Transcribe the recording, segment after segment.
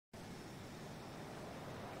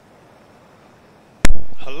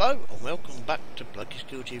Hello and welcome back to Bloody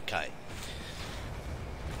Skills UK.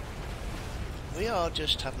 We are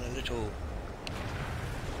just having a little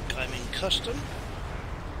gaming custom.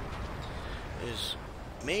 There's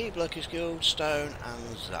me, Bloody Skills, Stone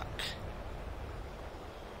and Zack.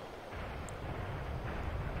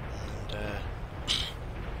 And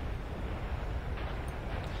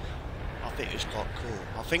I think it's quite cool.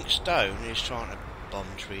 I think Stone is trying to bomb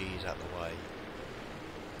trees out the way.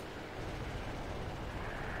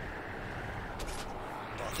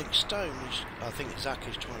 I think Zack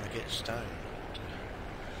is trying to get Stone.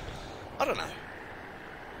 I don't know.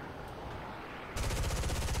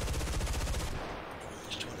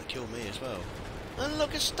 He's trying to kill me as well. And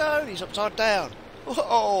look at Stone, he's upside down.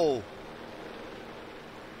 Whoa!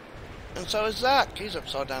 And so is Zack, he's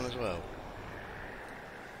upside down as well.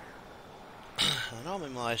 And I'm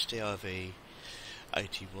in my SDIV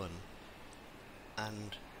 81.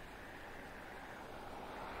 And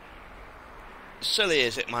silly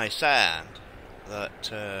as it may sound, that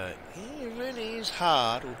it really is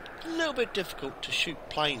hard or a little bit difficult to shoot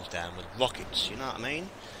planes down with rockets, you know what I mean?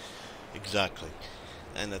 Exactly.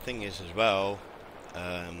 And the thing is as well,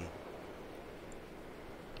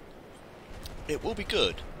 it will be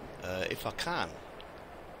good if I can.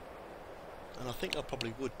 And I think I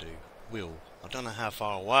probably will. I don't know how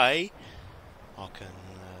far away I can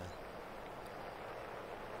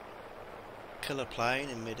kill a plane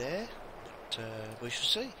in mid-air. We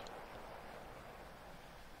shall see.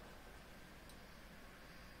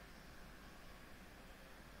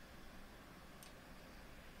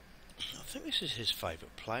 I think this is his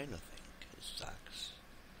favourite plane, I think, it's Zack's.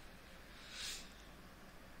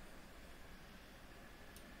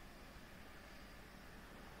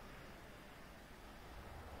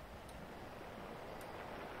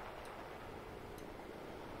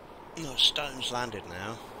 No, Stone's landed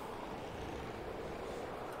now.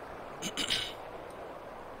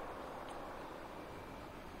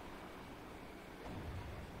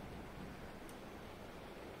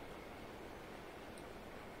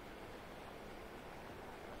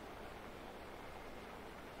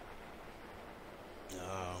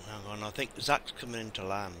 I think Zack's coming in to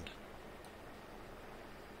land.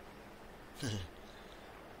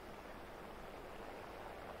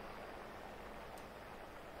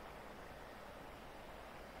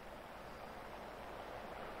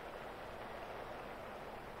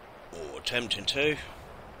 Or attempting to.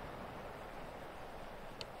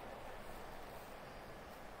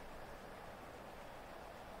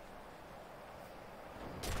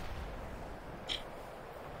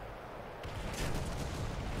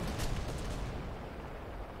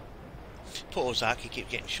 Poor Zack, he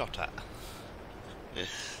keeps getting shot at.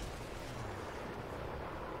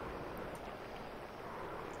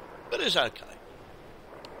 But it's okay.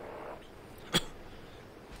 I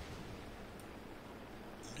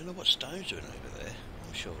don't know what Stone's doing over there,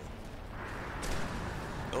 I'm sure.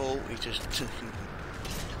 Oh, he just...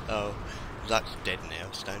 oh, Zack's dead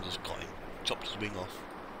now. Stone just got him. Chopped his wing off.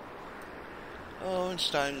 Oh, and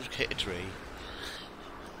Stone just hit a tree.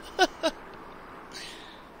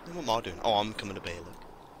 What am I doing? Oh, I'm coming to bear, look.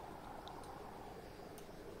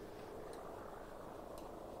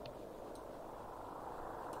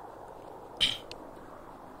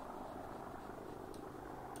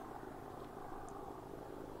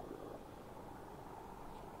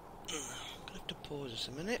 I'm going to have to pause this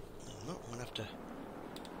a minute. No, I'm not. I'm going to have to...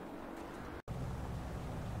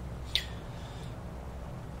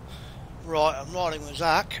 Right, I'm riding with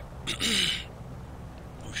Zack.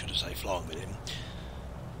 Or should I say flying with him.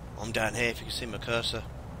 I'm down here, if you can see my cursor,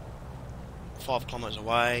 5 kilometers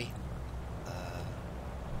away. I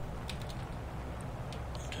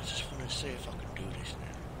just want to see if I can do this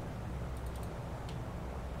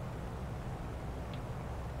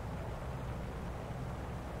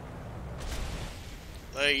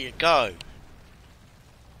now. There you go.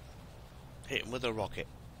 Hit him with a rocket.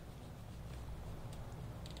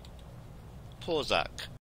 Poor Zack.